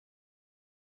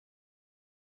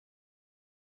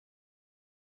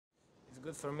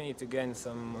good for me to gain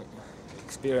some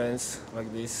experience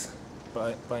like this,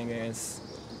 playing against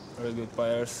really good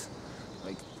players,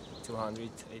 like 200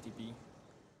 ATP.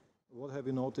 What have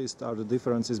you noticed are the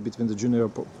differences between the junior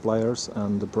players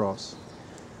and the pros?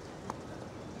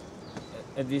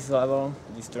 At this level,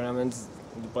 these tournaments,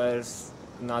 the players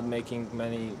not making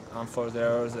many unforced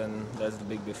errors, and that's the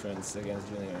big difference against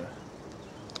junior.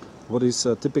 What is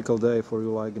a typical day for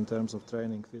you like in terms of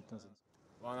training, fitness?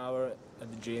 1 hour at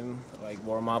the gym, like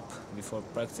warm up before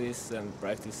practice, and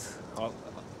practice half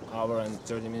hour and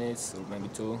 30 minutes or maybe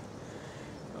 2.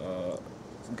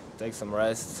 Take some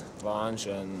rest, lunch,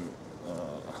 and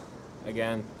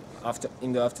again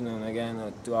in the afternoon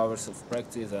again 2 hours of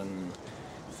practice and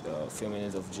a few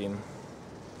minutes of gym.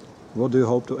 What do you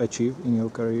hope to achieve in your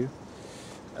career?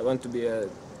 I want to be a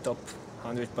top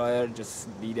 100 player, just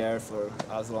be there for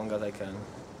as long as I can.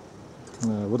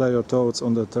 What are your thoughts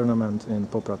on the tournament in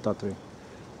Poprad Tatry?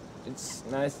 It's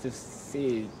nice to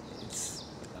see. It's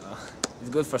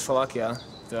good for Slovakia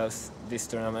to have this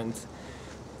tournament.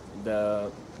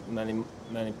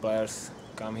 Many players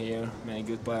come here, many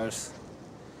good players.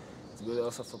 It's good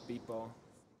also for people.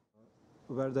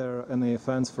 Were there any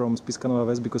fans from Spišská Nová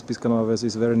Ves, because Spišská Nová Ves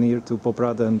is very near to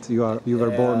Poprad and you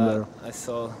were born there? I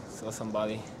saw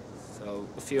somebody. So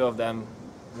a few of them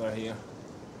were here.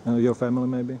 Your family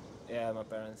maybe? Yeah, my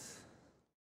parents.